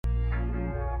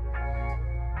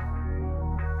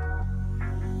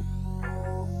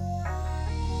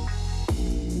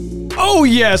Oh,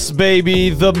 yes, baby.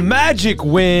 The Magic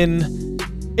win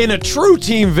in a true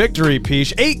team victory,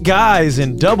 Peach. 8 guys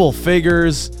in double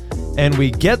figures, and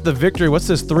we get the victory. What's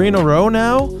this, 3 in a row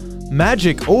now?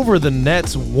 Magic over the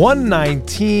Nets,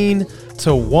 119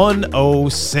 to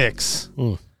 106.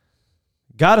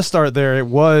 Got to start there. It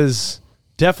was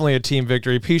definitely a team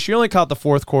victory. Peach, you only caught the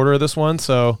fourth quarter of this one,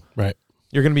 so right.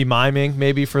 You're going to be miming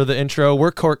maybe for the intro.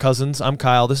 We're court cousins. I'm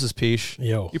Kyle. This is Peach.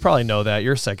 Yo. You probably know that.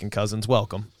 You're second cousins.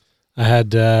 Welcome. I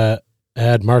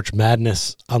had March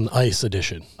Madness on the ice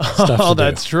edition. Oh,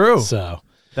 that's true. So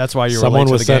that's why you were someone late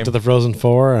to was the sent game. to the Frozen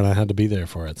Four, and I had to be there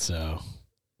for it. So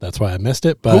that's why I missed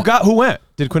it. But Who went?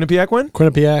 Did Quinnipiac win?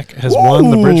 Quinnipiac has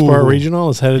won the Bridgeport Regional.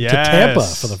 Is headed to Tampa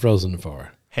Yes. for the Frozen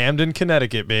Four. Hamden,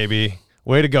 Connecticut, baby.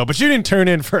 Way to go. But you didn't turn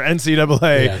in for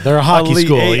NCAA. Yeah, they're a hockey Elite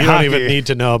school. Eight You hockey. don't even need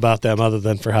to know about them other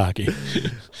than for hockey.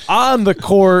 On the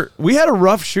court, we had a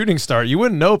rough shooting start. You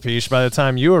wouldn't know, Peach, by the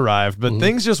time you arrived, but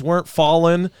things just weren't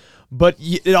falling. But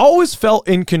it always felt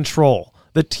in control.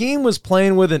 The team was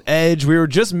playing with an edge. We were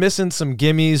just missing some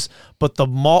gimmies, but the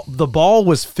ball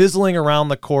was fizzling around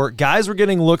the court. Guys were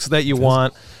getting looks that you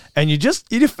want, and you just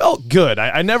felt good.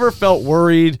 I never felt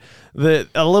worried that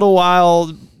a little while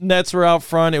Nets were out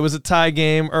front. It was a tie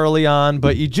game early on,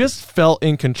 but you just felt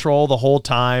in control the whole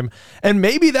time. And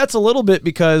maybe that's a little bit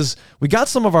because we got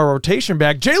some of our rotation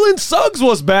back. Jalen Suggs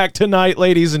was back tonight,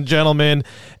 ladies and gentlemen,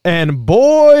 and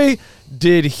boy,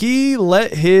 did he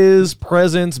let his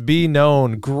presence be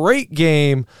known. Great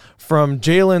game from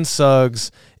Jalen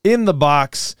Suggs in the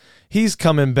box. He's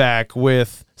coming back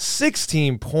with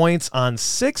 16 points on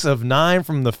 6 of 9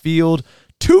 from the field,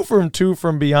 2 from 2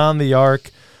 from beyond the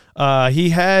arc. He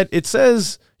had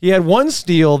 1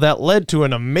 steal that led to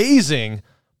an amazing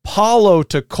Paulo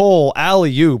to Cole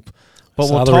alley-oop,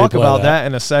 but we'll talk about that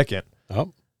in a second.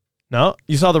 Oh. No?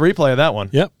 You saw the replay of that one?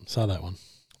 Yep, saw that one.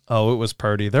 Oh, it was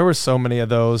Purdy. There were so many of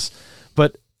those.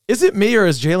 But is it me or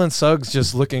is Jalen Suggs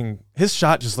his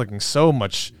shot just looking so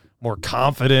much more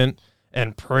confident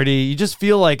and pretty? You just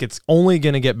feel like it's only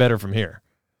going to get better from here.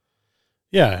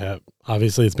 Yeah,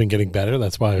 obviously it's been getting better.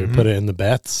 That's why we put it in the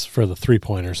bets for the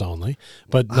 3-pointers only.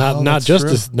 But not just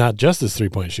his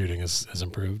 3-point shooting has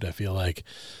improved. I feel like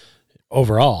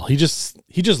overall he just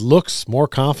looks more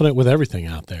confident with everything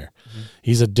out there.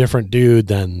 He's a different dude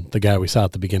than the guy we saw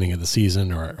at the beginning of the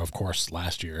season, or of course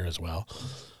last year as well.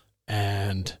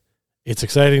 And it's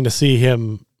exciting to see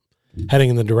him heading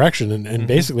in the direction, and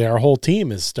basically our whole team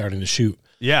is starting to shoot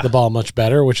the ball much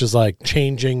better, which is like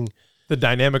changing the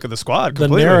dynamic of the squad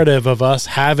completely. The narrative of us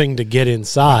having to get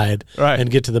inside and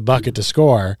get to the bucket to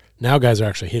score. Now guys are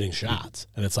actually hitting shots,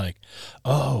 and it's like,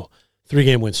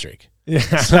 3-game win streak. Yeah.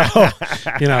 So,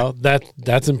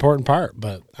 that's an important part,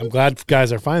 but I'm glad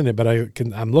guys are finding it. But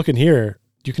I'm looking here.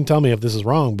 You can tell me if this is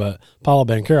wrong, but Paulo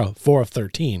Banchero, 4 of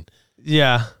 13.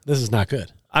 Yeah. This is not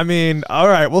good. I mean, all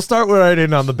right, we'll start right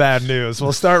in on the bad news.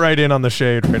 We'll start right in on the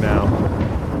shade for now.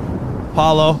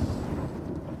 Paulo,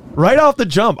 right off the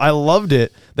jump, I loved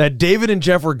it that David and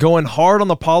Jeff were going hard on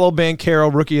the Paulo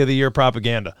Banchero Rookie of the Year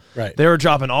propaganda. Right. They were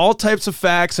dropping all types of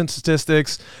facts and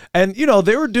statistics, and,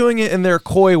 they were doing it in their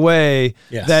coy way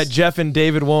that Jeff and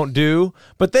David won't do,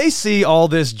 but they see all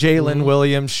this Jalen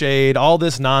Williams shade, all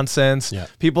this nonsense,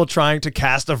 people trying to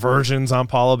cast aversions on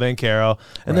Paulo Banchero,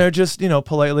 and they're just,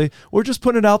 politely, we're just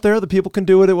putting it out there. The people can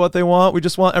do with it what they want. We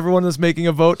just want everyone that's making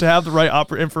a vote to have the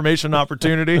right information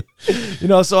opportunity.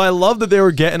 So I love that they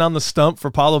were getting on the stump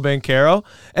for Paulo Banchero.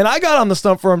 And I got on the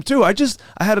stump for him, too. I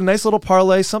had a nice little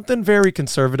parlay, something very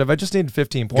conservative. I just needed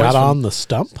 15 points. Got on the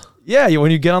stump? Yeah, when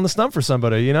you get on the stump for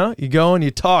somebody, you go and you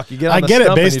talk. You get on the stump. I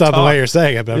get it based on the way you're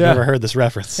saying it, but I've never heard this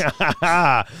reference.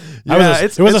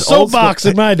 It was a soapbox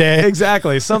in my day.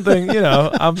 Exactly. Something,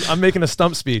 I'm making a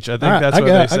stump speech. I think that's what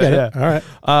they say. I get it. All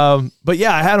right. But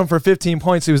yeah, I had him for 15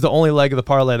 points. He was the only leg of the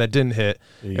parlay that didn't hit.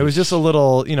 Yeesh. It was just a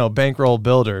little, bankroll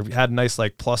builder. Had a nice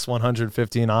plus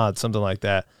 115 odds, something like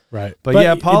that. Right. But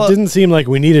yeah, Paulo, it didn't seem like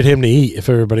we needed him to eat if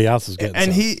everybody else was getting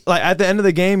and some. he at the end of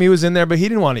the game he was in there, but he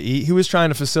didn't want to eat. He was trying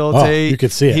to facilitate. You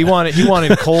could see it. He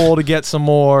wanted Cole to get some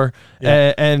more.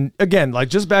 Yeah. And again,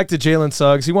 just back to Jalen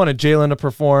Suggs, he wanted Jalen to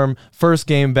perform first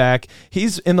game back.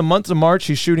 He's in the month of March,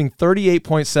 he's shooting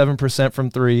 38.7% from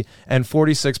 3 and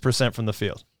 46% from the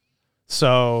field.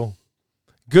 So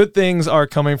good things are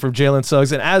coming from Jalen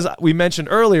Suggs. And as we mentioned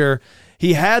earlier,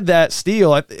 he had that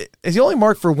steal. He only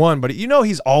marked for 1, but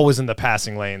he's always in the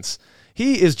passing lanes.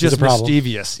 He is just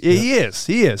mischievous. Yeah.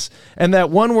 He is. And that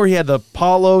one where he had the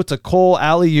Paulo to Cole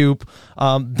alley-oop,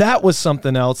 that was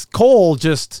something else. Cole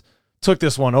just took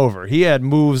this one over. He had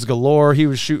moves galore. He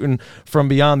was shooting from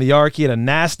beyond the arc. He had a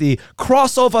nasty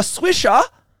crossover swisher.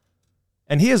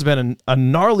 And he has been a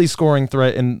gnarly scoring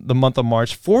threat in the month of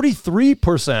March.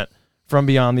 43% from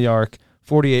beyond the arc,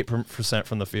 48%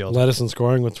 from the field. Led us in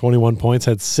scoring with 21 points,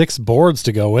 had 6 boards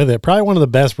to go with it. Probably one of the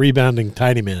best rebounding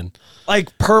tiny men.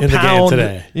 Like per in pound. The game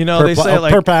today. You know, they say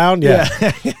like per pound, yeah.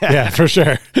 Yeah, for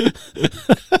sure.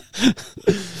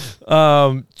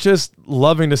 Just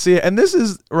loving to see it. And this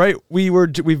is right.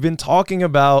 We've been talking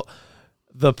about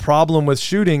the problem with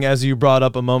shooting, as you brought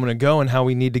up a moment ago, and how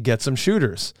we need to get some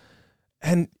shooters.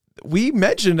 And we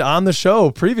mentioned on the show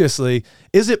previously,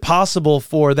 is it possible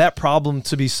for that problem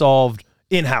to be solved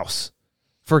in-house?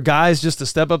 For guys just to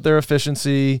step up their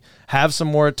efficiency, have some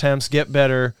more attempts, get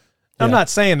better. I'm not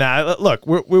saying that. Look,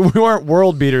 we weren't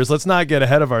world beaters. Let's not get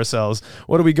ahead of ourselves.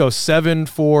 What do we go? 7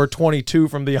 for 22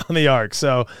 from beyond the arc.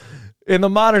 So in the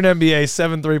modern NBA,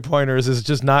 7 3-pointers is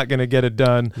just not going to get it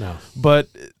done. No. But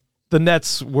the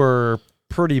Nets were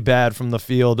pretty bad from the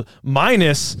field,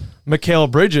 minus Mikal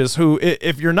Bridges, who,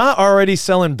 if you're not already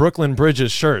selling Brooklyn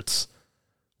Bridges shirts,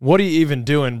 what are you even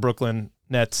doing, Brooklyn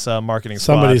Nets marketing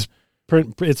squad?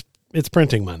 It's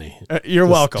printing money. You're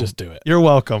welcome. Just do it. You're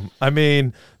welcome. I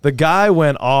mean, the guy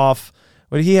went off,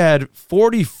 but he had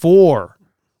 44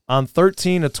 on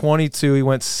 13 of 22. He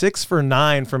went 6 for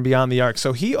 9 from beyond the arc.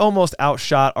 So he almost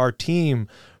outshot our team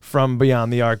from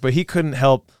beyond the arc, but he couldn't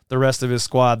help the rest of his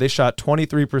squad. They shot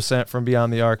 23% from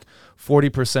beyond the arc,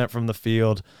 40% from the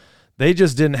field. They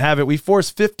just didn't have it. We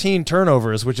forced 15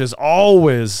 turnovers, which is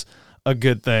always a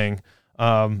good thing.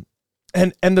 And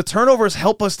the turnovers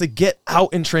help us to get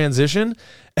out in transition.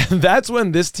 And that's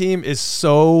when this team is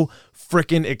so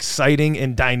freaking exciting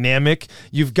and dynamic.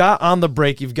 You've got on the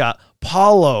break, you've got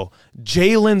Paolo,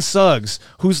 Jalen Suggs,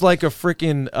 who's like a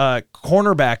freaking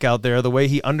cornerback out there, the way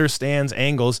he understands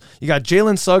angles. You got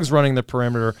Jalen Suggs running the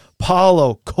perimeter,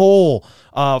 Paolo, Cole,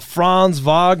 Franz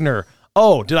Wagner.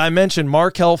 Oh, did I mention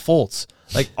Markelle Fultz?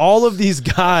 Like, all of these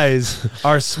guys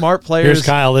are smart players. Here's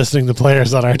Kyle listing the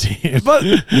players on our team. but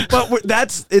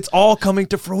it's all coming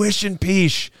to fruition,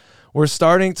 Peesh. We're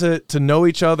starting to know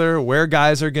each other, where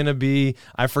guys are going to be.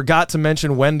 I forgot to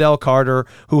mention Wendell Carter,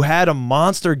 who had a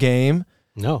monster game.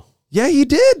 No. Yeah, he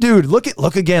did, dude. Look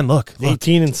again. Look.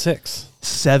 18 and 6.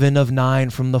 7 of 9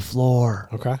 from the floor.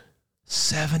 Okay.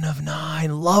 7 of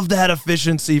 9. Love that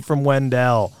efficiency from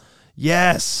Wendell.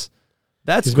 Yes.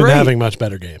 He's been having much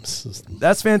better games.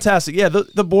 That's fantastic. Yeah,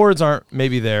 the boards aren't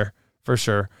maybe there for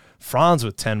sure. Franz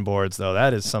with 10 boards, though,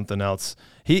 that is something else.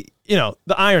 The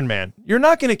Iron Man. You're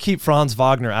not going to keep Franz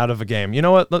Wagner out of a game. You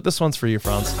know what? Look, this one's for you,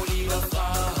 Franz. A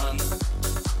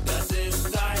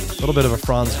little bit of a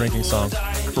Franz drinking song,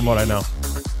 from what I know.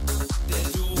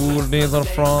 Ooh, days on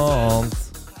Franz.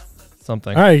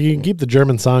 Something. All right, you can keep the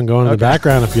German song going in the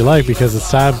background if you like, because it's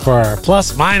time for our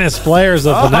plus-minus players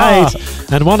of the night,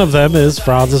 and one of them is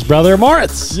Franz's brother,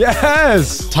 Moritz.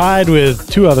 Yes! Tied with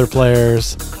 2 other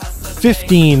players,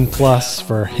 15-plus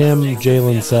for him,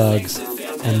 Jalen Suggs,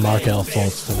 and Markelle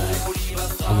Fultz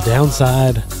tonight. On the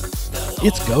downside,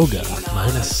 it's Goga,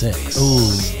 -6.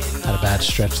 Ooh. Had a bad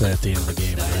stretch there at the end of the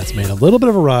game. And that's made a little bit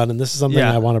of a run, and this is something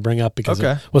I want to bring up because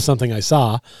it was something I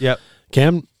saw. Yep.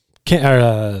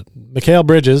 Mikal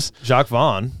Bridges, Jacques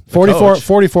Vaughn,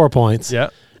 44 points. Yeah.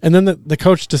 And then the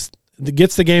coach just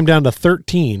gets the game down to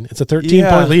 13. It's a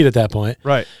 13-point lead at that point.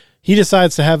 Right. He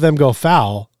decides to have them go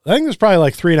foul. I think there's probably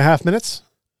like 3.5 minutes.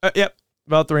 Yep.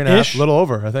 About 3.5. A little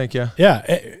over, I think, yeah. Yeah.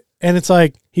 And it's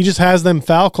like he just has them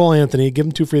foul Cole Anthony, give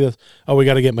him 2 free throws. Oh, we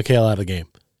got to get Mikal out of the game.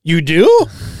 You do?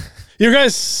 You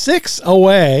guys 6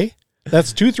 away.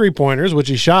 That's 2 3-pointers, which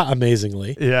he shot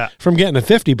amazingly. Yeah. From getting a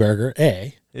 50-burger,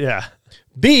 A. Yeah.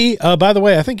 B, by the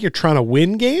way, I think you're trying to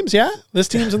win games, yeah? This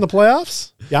team's in the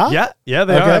playoffs? Yeah? Yeah,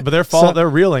 they are, but they're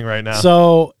reeling right now.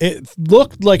 So it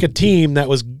looked like a team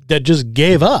that just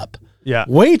gave up. Yeah.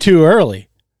 Way too early.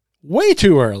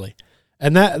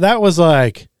 And that was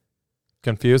like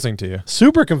confusing to you.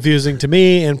 Super confusing to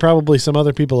me and probably some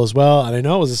other people as well. And I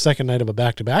know it was the second night of a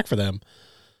back-to-back for them.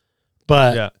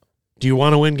 But do you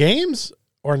want to win games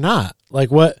or not?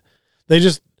 Like what? They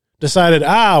just decided,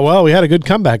 we had a good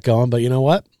comeback going, but you know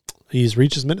what? He's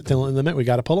reached his minute till in the minute. We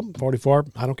got to pull him. 44.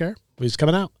 I don't care. He's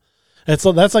coming out. And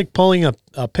so that's like pulling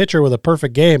a pitcher with a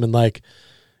perfect game and like,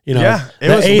 the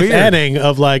 8th inning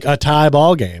of like a tie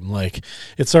ball game. Like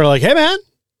it's sort of like, hey man,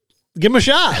 give him a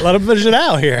shot. Let him finish it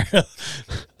out here.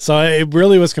 So it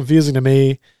really was confusing to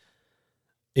me.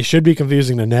 It should be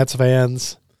confusing to Nets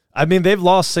fans. I mean, they've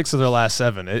lost 6 of their last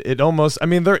 7. It almost, I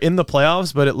mean, they're in the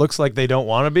playoffs, but it looks like they don't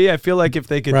want to be. I feel like if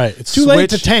they could it's too late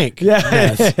to tank. Yeah,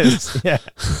 it is. Yeah.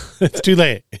 It's too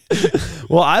late.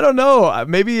 Well, I don't know.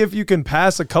 Maybe if you can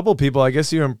pass a couple people, I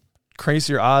guess you increase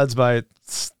your odds by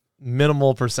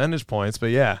minimal percentage points, but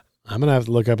yeah. I'm going to have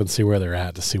to look up and see where they're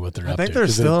at to see what they're up to. I think they're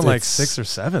still in like 6th or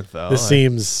 7th, though. This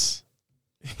seems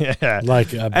like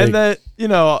a big and that,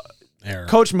 error.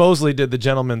 Coach Mosley did the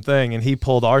gentleman thing, and he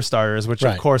pulled our starters, which,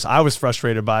 of course, I was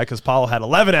frustrated by because Paulo had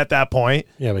 11 at that point.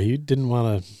 Yeah, but he didn't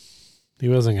want to. He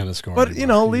wasn't going to score. But,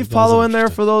 leave Paulo in there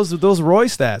for those Roy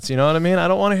stats. You know what I mean? I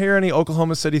don't want to hear any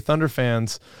Oklahoma City Thunder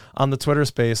fans on the Twitter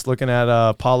space looking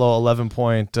at Paulo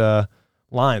 11-point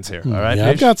lines here. All right. Yeah,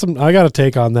 I got a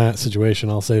take on that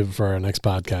situation. I'll save it for our next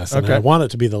podcast. And okay. I want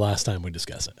it to be the last time we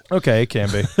discuss it. Okay, it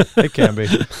can be. It can be.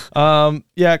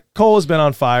 Yeah, Cole has been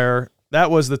on fire.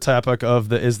 That was the topic of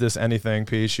the Is This Anything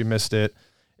piece. You missed it.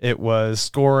 It was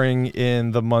scoring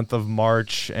in the month of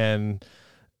March, and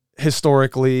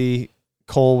historically,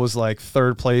 Cole was like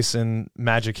 3rd place in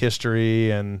Magic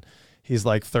history, and he's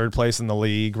like 3rd place in the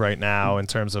league right now in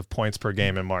terms of points per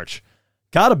game in March.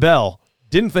 Got a bell.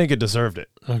 Didn't think it deserved it.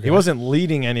 Okay. He wasn't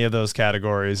leading any of those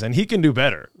categories, and he can do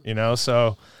better,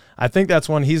 So I think that's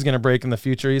one he's going to break in the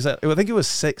future. I think it was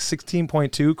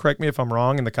 16.2. Correct me if I'm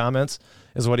wrong in the comments,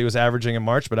 is what he was averaging in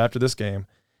March. But after this game,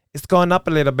 it's going up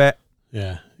a little bit.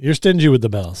 Yeah, you're stingy with the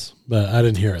bells, but I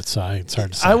didn't hear it, so it's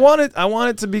hard to say. I want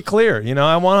it to be clear.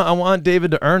 I want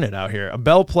David to earn it out here. A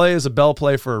bell play is a bell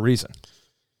play for a reason.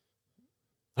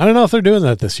 I don't know if they're doing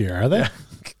that this year. Are they? Yeah.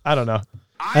 I don't know.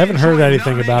 I haven't heard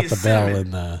anything about the bell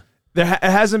in the. It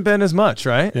hasn't been as much,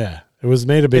 right? Yeah, it was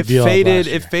made a big deal.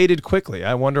 It faded quickly.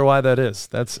 I wonder why that is.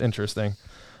 That's interesting.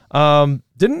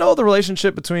 Didn't know the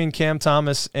relationship between Cam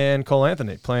Thomas and Cole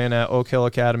Anthony playing at Oak Hill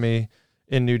Academy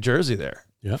in New Jersey there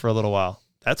for a little while.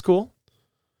 That's cool.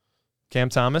 Cam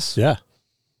Thomas. Yeah.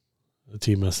 The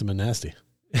team must have been nasty.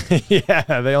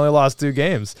 Yeah, they only lost 2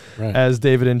 games, as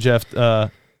David and Jeff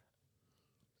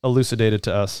elucidated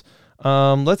to us.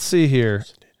 Let's see here.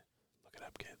 Look it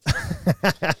up,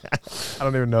 kids. I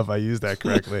don't even know if I used that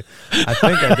correctly. I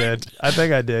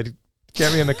think I did.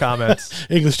 Get me in the comments.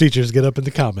 English teachers, get up in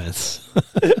the comments.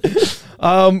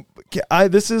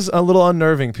 This is a little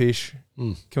unnerving, Pish.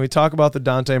 Can we talk about the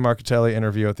Dante Marchitelli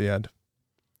interview at the end?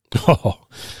 Oh,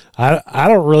 I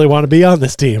don't really want to be on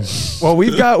this team. Well,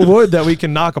 we've got wood that we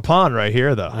can knock upon right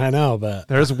here, though. I know, but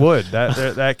there's wood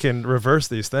that can reverse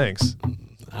these things.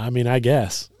 I mean, I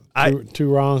guess. Two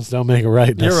wrongs don't make a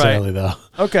right necessarily, though.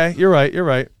 Okay, you're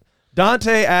right.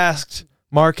 Dante asked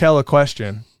Markelle a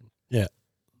question. Yeah.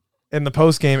 In the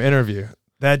post-game interview.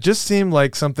 That just seemed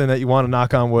like something that you want to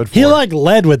knock on wood for. He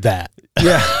led with that.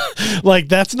 Yeah.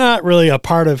 That's not really a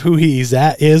part of who is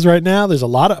right now. There's a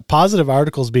lot of positive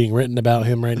articles being written about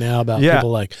him right now about people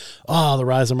like, the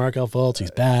rise of Markelle Fultz,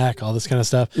 he's back, all this kind of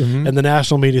stuff. Mm-hmm. And the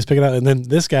national media's picking up. And then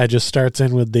this guy just starts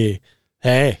in with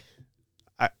hey,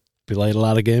 we played a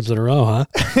lot of games in a row, huh?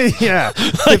 Yeah.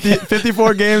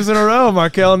 54 games in a row,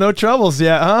 Markelle. No troubles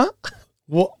yet, huh?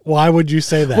 Well, why would you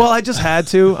say that? Well, I just had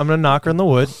to. I'm going to knock her in the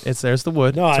wood. There's the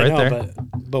wood. No, it's right I know, there.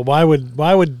 But why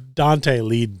would Dante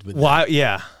lead with why? that?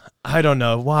 Yeah. I don't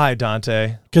know. Why,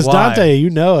 Dante? Because Dante,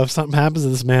 if something happens to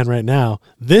this man right now,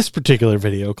 this particular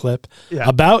video clip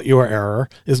about your error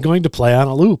is going to play on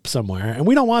a loop somewhere. And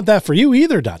we don't want that for you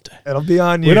either, Dante. It'll be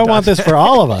on you, We don't Dante. want this for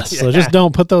all of us. So just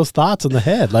don't put those thoughts in the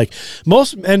head. Like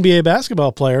most NBA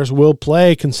basketball players will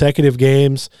play consecutive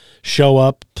games, show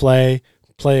up, play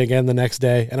again the next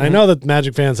day. And I know that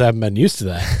Magic fans haven't been used to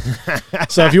that.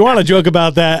 So if you want to joke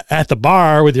about that at the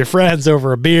bar with your friends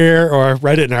over a beer or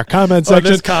write it in our comment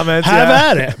section, have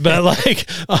at it. But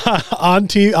on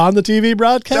the TV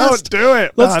broadcast, don't do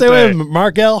it. Let's stay away.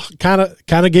 Markelle kind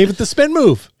of gave it the spin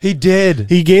move. He did.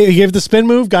 He gave the spin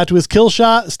move, got to his kill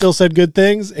shot, still said good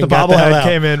things. And the bobblehead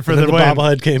came in for the win. The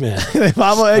bobblehead came in. The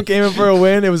bobblehead came in for a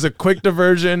win. It was a quick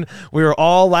diversion. We were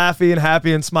all laughing and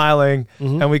happy and smiling,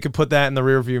 and we could put that in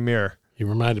the rearview mirror. You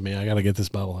reminded me. I got to get this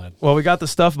bobblehead. Well, we got the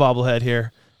stuffed bobblehead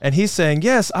here, and he's saying,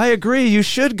 yes, I agree. You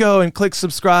should go and click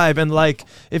subscribe and like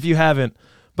if you haven't.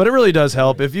 But it really does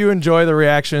help. If you enjoy the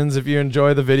reactions, if you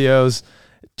enjoy the videos,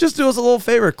 just do us a little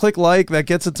favor. Click like. That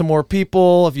gets it to more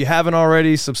people. If you haven't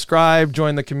already, subscribe,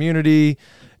 join the community.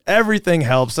 Everything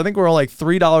helps. I think we're like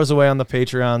 $3 away on the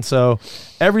Patreon. So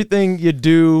everything you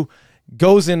do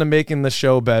goes into making the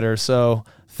show better. So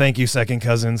thank you, Second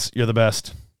Cousins. You're the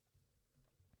best.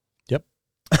 Yep.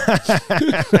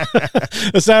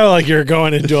 It sounded like you're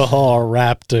going into a whole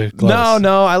rap to close.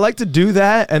 No. I like to do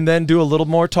that and then do a little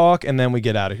more talk, and then we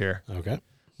get out of here. Okay.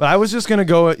 But I was just going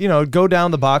to go down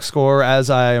the box score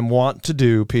as I am wont to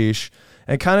do, Pish,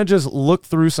 and kind of just look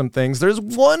through some things. There's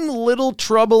one little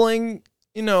troubling,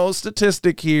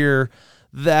 statistic here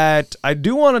that I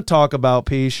do want to talk about,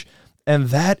 Pish, and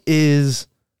that is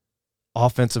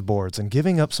offensive boards and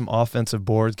giving up some offensive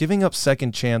boards, giving up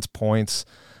second chance points.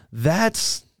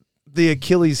 That's the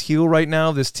Achilles heel right now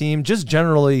of this team, just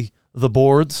generally the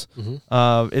boards.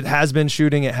 It has been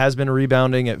shooting. It has been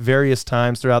rebounding at various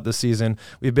times throughout the season.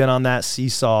 We've been on that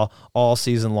seesaw all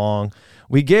season long.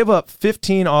 We gave up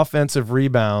 15 offensive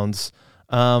rebounds,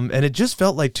 and it just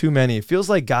felt like too many. It feels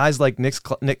like guys like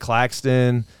Nick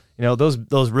Claxton,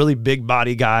 those really big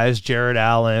body guys, Jared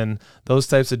Allen, those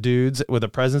types of dudes with a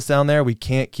presence down there, we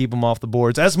can't keep them off the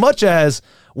boards as much as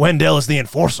Wendell is the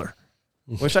enforcer,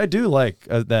 which I do like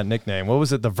that nickname. What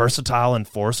was it? The versatile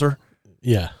enforcer?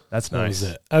 Yeah. That's nice. That was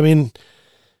it. I mean,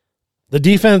 the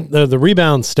defense, the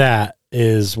rebound stat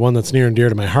is one that's near and dear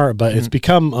to my heart, but it's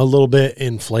become a little bit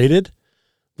inflated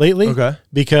lately. Okay.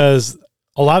 Because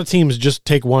a lot of teams just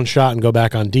take one shot and go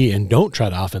back on D and don't try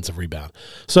to offensive rebound.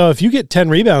 So if you get 10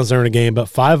 rebounds during a game, but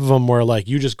 5 of them were like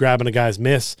you just grabbing a guy's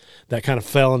miss that kind of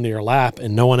fell into your lap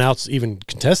and no one else even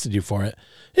contested you for it,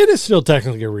 it is still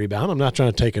technically a rebound. I'm not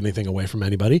trying to take anything away from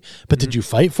anybody, but did you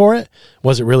fight for it?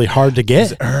 Was it really hard to get?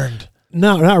 Is it earned?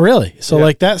 No, not really. So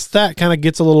that stat kind of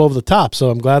gets a little over the top. So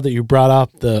I'm glad that you brought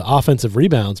up the offensive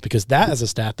rebounds because that is a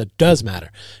stat that does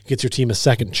matter. It gets your team a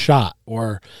second shot,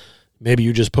 or maybe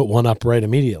you just put one up right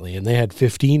immediately, and they had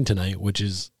 15 tonight, which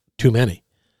is too many.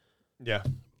 Yeah.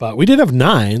 But we did have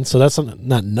 9, so that's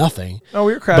not nothing. No,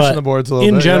 we were crashing the boards a little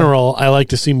bit. In general, I like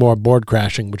to see more board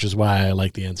crashing, which is why I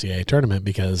like the NCAA tournament,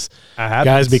 because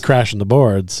guys be crashing the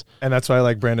boards. And that's why I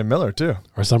like Brandon Miller, too.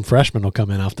 Or some freshman will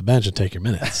come in off the bench and take your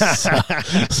minutes.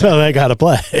 So they got to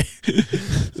play.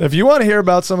 So if you want to hear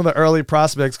about some of the early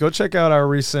prospects, go check out our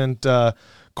recent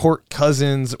Court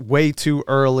Cousins way too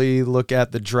early look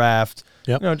at the draft.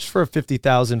 Yep. Just for a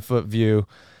 50,000-foot view.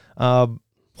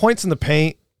 Points in the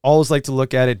paint. Always like to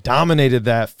look at it. Dominated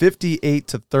that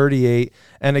 58-38.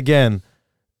 And again,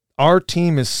 our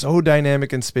team is so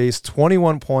dynamic in space.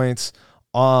 21 points,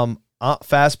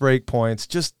 fast break points.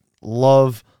 Just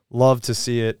love to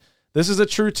see it. This is a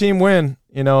true team win.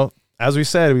 As we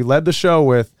said, we led the show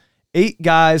with 8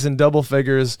 guys in double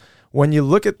figures. When you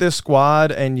look at this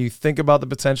squad and you think about the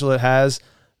potential it has,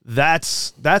 that's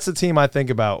the team I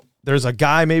think about. There's a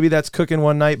guy maybe that's cooking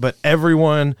one night, but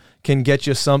everyone can get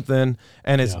you something,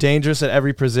 and it's dangerous at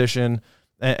every position,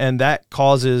 and that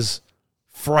causes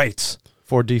frights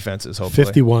for defenses, hopefully.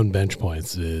 51 bench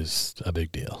points is a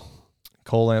big deal.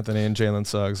 Cole Anthony and Jalen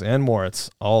Suggs and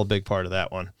Moritz, all a big part of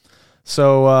that one.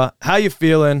 So how you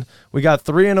feeling? We got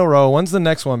 3 in a row. When's the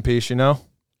next one, Peace,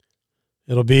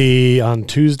 It'll be on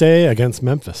Tuesday against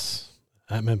Memphis,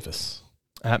 at Memphis.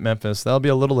 At Memphis. That'll be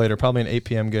a little later, probably an 8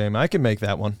 p.m. game. I can make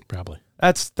that one. Probably.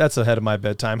 That's ahead of my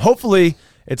bedtime. Hopefully,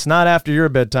 it's not after your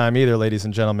bedtime either, ladies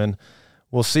and gentlemen.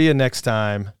 We'll see you next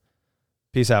time.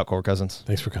 Peace out, Court Cousins.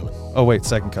 Thanks for coming. Oh, wait,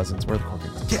 Second Cousins. We're the Court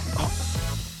Cousins. Get off.